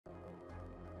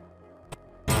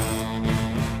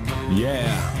Yeah.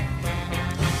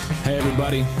 Hey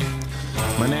everybody,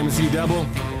 my name is E-Double,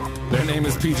 their name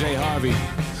is PJ Harvey.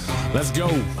 Let's go.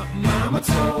 Mama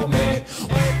told me.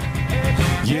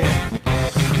 Yeah.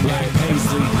 Black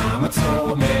Paisley. Mama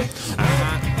told me.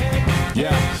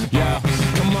 Yeah.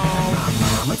 Come on.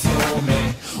 Mama told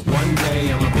me. One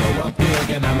day I'ma grow up big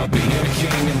and I'ma be a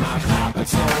king. And my papa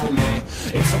told me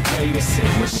it's okay to sit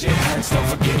when shit hurts. Don't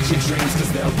forget your dreams,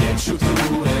 cause they'll get you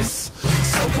through this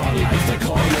so-called life they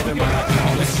call living, but I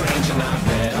call it strange. And I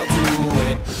bet I'll do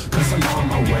it, cause I'm on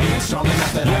my way and strong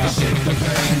enough that I can shake the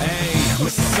pain. Hey,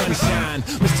 Mr. Sunshine,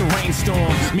 Mr.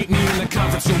 Rainstorm, meet me in the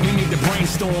conference room, we need to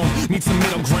brainstorm. Need some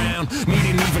middle ground, need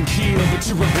an even keel. But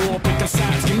you're a war, pick up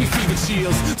sides, give me fever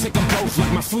chills. Take them both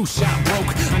like my flu shot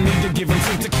broke. I need to give and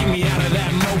take to keep me out of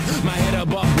that moat. My head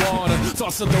above water,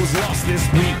 thoughts of those lost this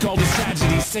week. All these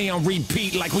tragedies stay on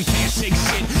repeat like we can't shake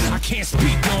shit. I can't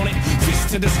speak on it, fist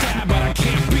to the sky but I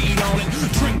can't beat on it.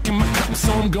 Drinking my cup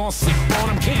so I'm gon' sip on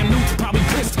him. Cam Newton's probably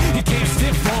pissed, he can't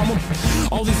stiff on him.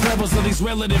 All these levels of these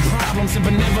relative problems and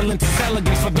benevolence is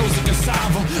elegance for those who can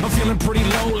solve them. I'm feeling pretty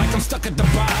low like I'm stuck at the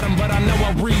bottom, but I know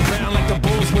I'll rebound like the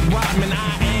Bulls with Rodman.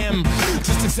 I am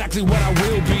just exactly what I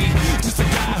will be, just a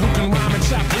guy who can rhyme and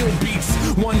chop ill beats.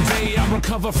 One day I'll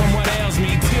recover from what ails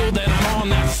me, till then I'm on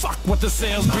that fuck what the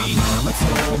sales be. Mama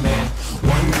told me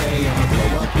one day I'ma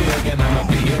grow up big and I'ma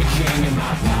be a king. And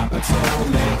my papa told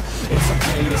me it's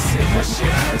okay to sit where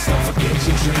shit hurts. Don't forget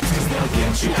your dreams, cause they'll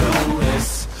get you through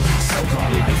this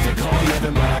so-called life they call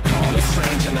living, but I call it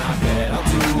strange. And I bet I'll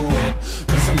do it,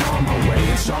 cause I'm on my way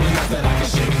and strong enough that I can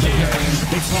shake the pain.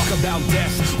 They talk about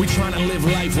death, we trying to live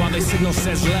life while they signal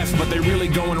says left, but they really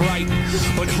going right.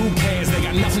 But who cares, they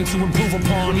got nothing to improve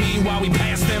upon me while we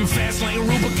pass them fast lane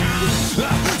Rubicon.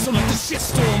 So let the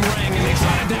shitstorm ring and they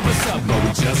try to dap us up, but we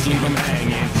just leave them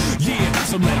hanging. Yeah,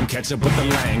 so let them catch up with the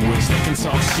language. They can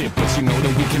talk shit, but you know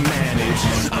that we can manage.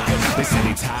 They say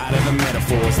they tired of the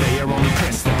metaphors, they are only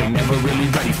pissed that they never really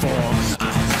ready for them.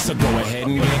 So go ahead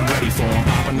and get ready for them.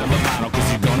 Pop another bottle, cause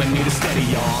you're gonna need a steady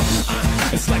arm.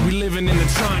 It's like we living in the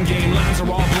Tron game. Lines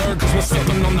are all blurred cause we're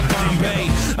sipping on the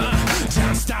Bombay.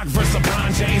 John Stock versus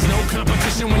LeBron James. No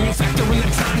competition when you factor in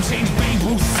the time change. Babe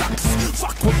Ruth sucks,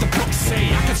 fuck what the books say.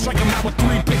 I can strike him out with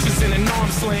 3 pitches in an arm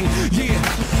sling. Yeah,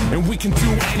 and we can do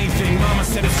anything. Mama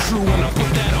said it's true and I put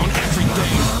that on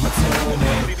everything. Mama told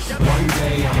me one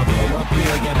day I'ma blow up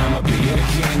big and I'ma be a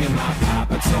king. And my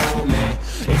papa told me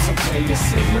it's okay to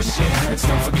sit where shit hurts.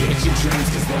 Don't forget your dreams,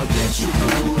 cause they'll get you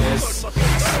through this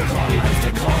so-called life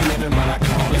they call living, but I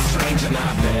call it strange. And I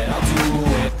bet I'll do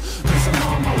it, cause I'm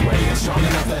on my way and strong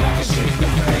enough that I can shake the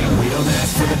pain. We don't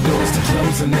ask for the doors to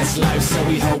close in this life, so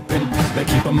we hoping they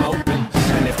keep them open.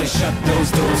 And if they shut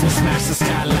those doors, we'll smash the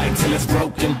skylight till it's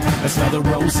broken. Let's smell the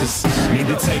roses, need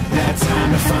to take that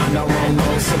time to find our own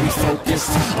road, so we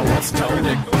focused on what's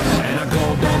golden. And our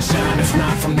gold don't shine, it's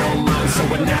not from no mind, so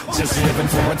we're not just living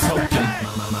for a token.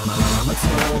 Mama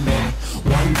told me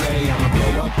one day I'ma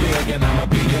grow up big and I'ma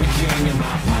be a king. And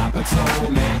my papa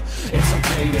told me it's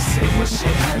okay to sit where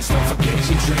shit hurts. Don't forget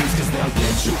your dreams, cause they'll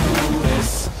get you through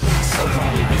this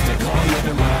so-called life they call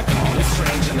living, but I call it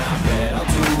strange. And I bet I'll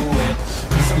do it,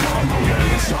 cause I'm on my way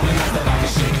and strong enough that I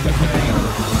can shake the pain.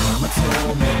 Mama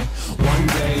told me one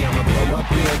day I'ma grow up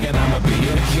big and I'ma be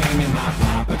a king. And my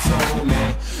papa told me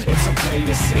it's okay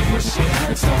to sit where shit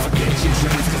hurts. Don't forget your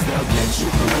dreams, cause they'll get you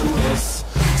through this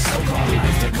so-called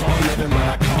life they call living, but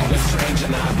I call it strange.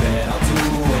 And I bet I'll do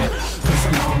it, cause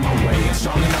I'm on my way and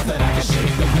strong enough that I can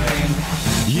shake the pain.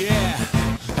 Yeah,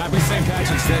 happy St.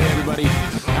 Patrick's Day everybody.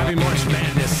 Happy March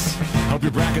Madness, hope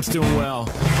your bracket's doing well.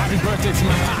 Happy birthday to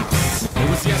my pops, it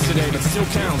was yesterday but still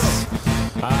counts.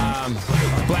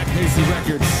 Black Paisley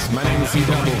Records, my name is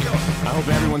E-Double. I hope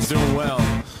everyone's doing well.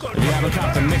 If you haven't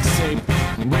caught the mixtape,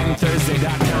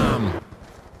 WrittenThursday.com,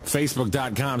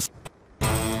 Facebook.com.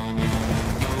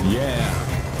 Yeah.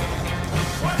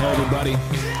 Hey everybody,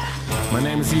 my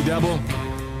name is E-Double,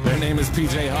 their name is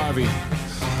PJ Harvey.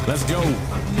 Let's go.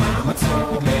 Mama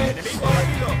told me.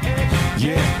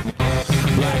 Yeah.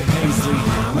 Black Paisley.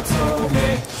 Mama told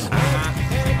me.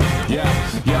 Yeah.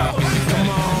 Come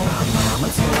on. Mama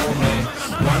told me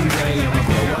one day I'ma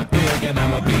grow up big and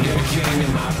I'ma be a king.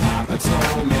 And my papa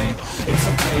told me it's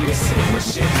okay to sit where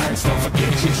shit hurts. Don't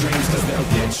forget your dreams, cause they'll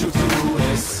get you through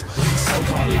this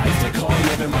so-called life they call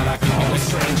living, but I call it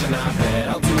strange. And I bet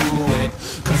I'll do it,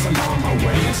 cause I'm on my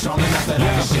way and strong enough that I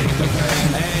can shake the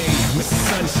pain. Hey, Mr.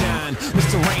 Sunshine,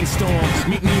 Mr. Rainstorm,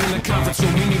 meet me in the conference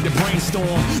room, we need to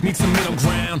brainstorm. Need some middle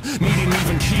ground, need an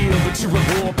even keel. But you're a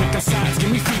war, pick a sides,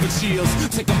 give me fever chills.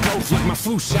 Take them both like my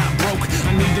flu shot broke.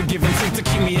 I need to give and take to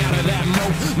keep me out of that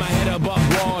moat. My head above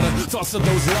water, Thoughts of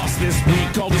those lost this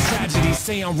week. All these tragedies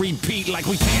stay on repeat like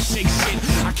we can't shake shit.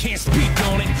 I can't speak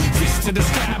on it. Fist to the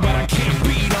sky, but I can't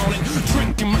beat on it.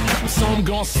 Drinking my cup, so I'm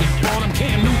gon' sip on him.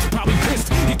 Cam Newton's probably pissed,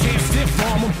 he can't stiff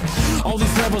on him. All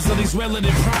these levels of these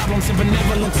relative problems and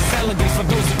benevolence is elegance for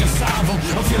those who can solve them.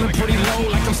 I'm feeling pretty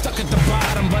low, like I'm stuck at the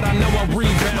bottom, but I know I'll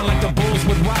rebound like the Bulls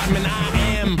with Rodman. I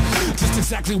am just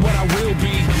exactly what I will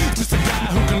be. Just a guy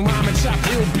who can rhyme and chop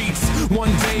ill beats.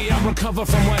 One day I'll recover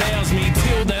from what ails me.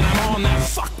 Till then I'm on that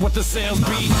fuck what the sales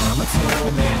be. My mama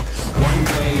told me one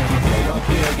day I'ma grow up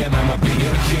big and I'ma be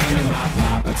a king. And my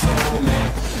papa told me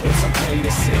it's okay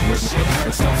to sit where shit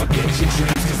hurts. Don't forget your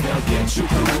dreams, cause they'll get you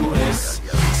through this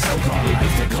so-called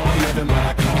life they call living, but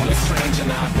I call it strange.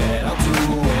 And I bet I'll do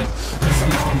it, cause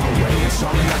I'm on my way and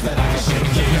strong enough that I can shake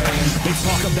the pain. They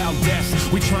talk about death,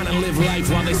 we tryna live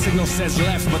life while they signal says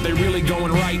left, but they really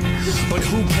going right. But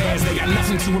who cares, they got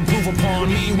nothing to improve upon.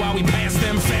 Meanwhile we pass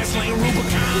them fast lane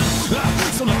Rubicon.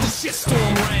 So let the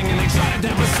shitstorm ring and they try to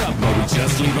dap us up, but we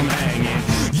just leave them hanging.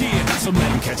 Yeah, so let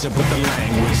them catch up with the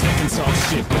language. They can talk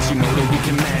shit, but you know that we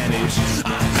can manage.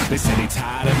 They say they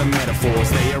tired of the metaphors.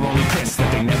 They are only pissed that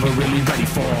they never really ready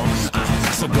for them.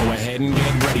 So go ahead and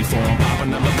get ready for them. Pop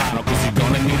another bottle, cause you're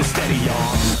gonna need a steady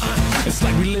arm. It's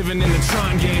like we living in the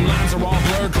Tron game. Lines are all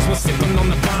blurred cause we're sipping on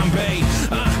the Bombay.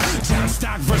 John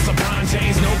Stock versus LeBron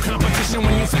James. No competition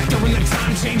when you factor in the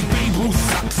time change. Babe, who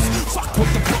sucks? Fuck what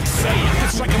the books say. I can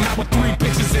strike him out with 3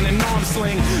 pitches in an arm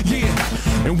sling.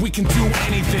 Yeah, and we can do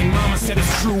anything. Mama said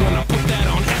it's true and I put that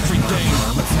on everything.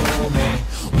 Mama told me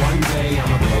one day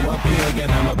I'ma blow up big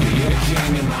and I'ma be a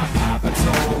king. And my papa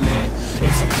told me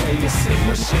it's okay to sit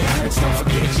where shit hurts. Don't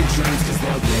forget your dreams, cause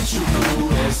they'll get you through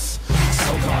this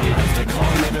so-called life they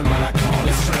call living, but I call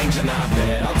it strange. And I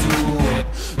bet I'll do it,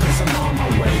 cause I'm on my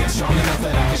way and strong enough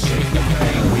that I can shake the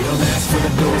pain. We don't ask for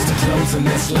the doors to close in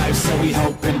this life, so we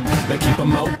hoping they keep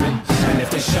them open. And if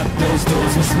they shut those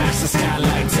doors, we'll smash the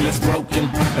skylight till it's broken.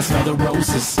 Let's smell the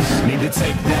roses. Need to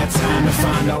take that time to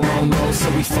find our own road, so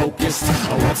we focused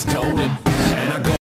on what's golden. And I go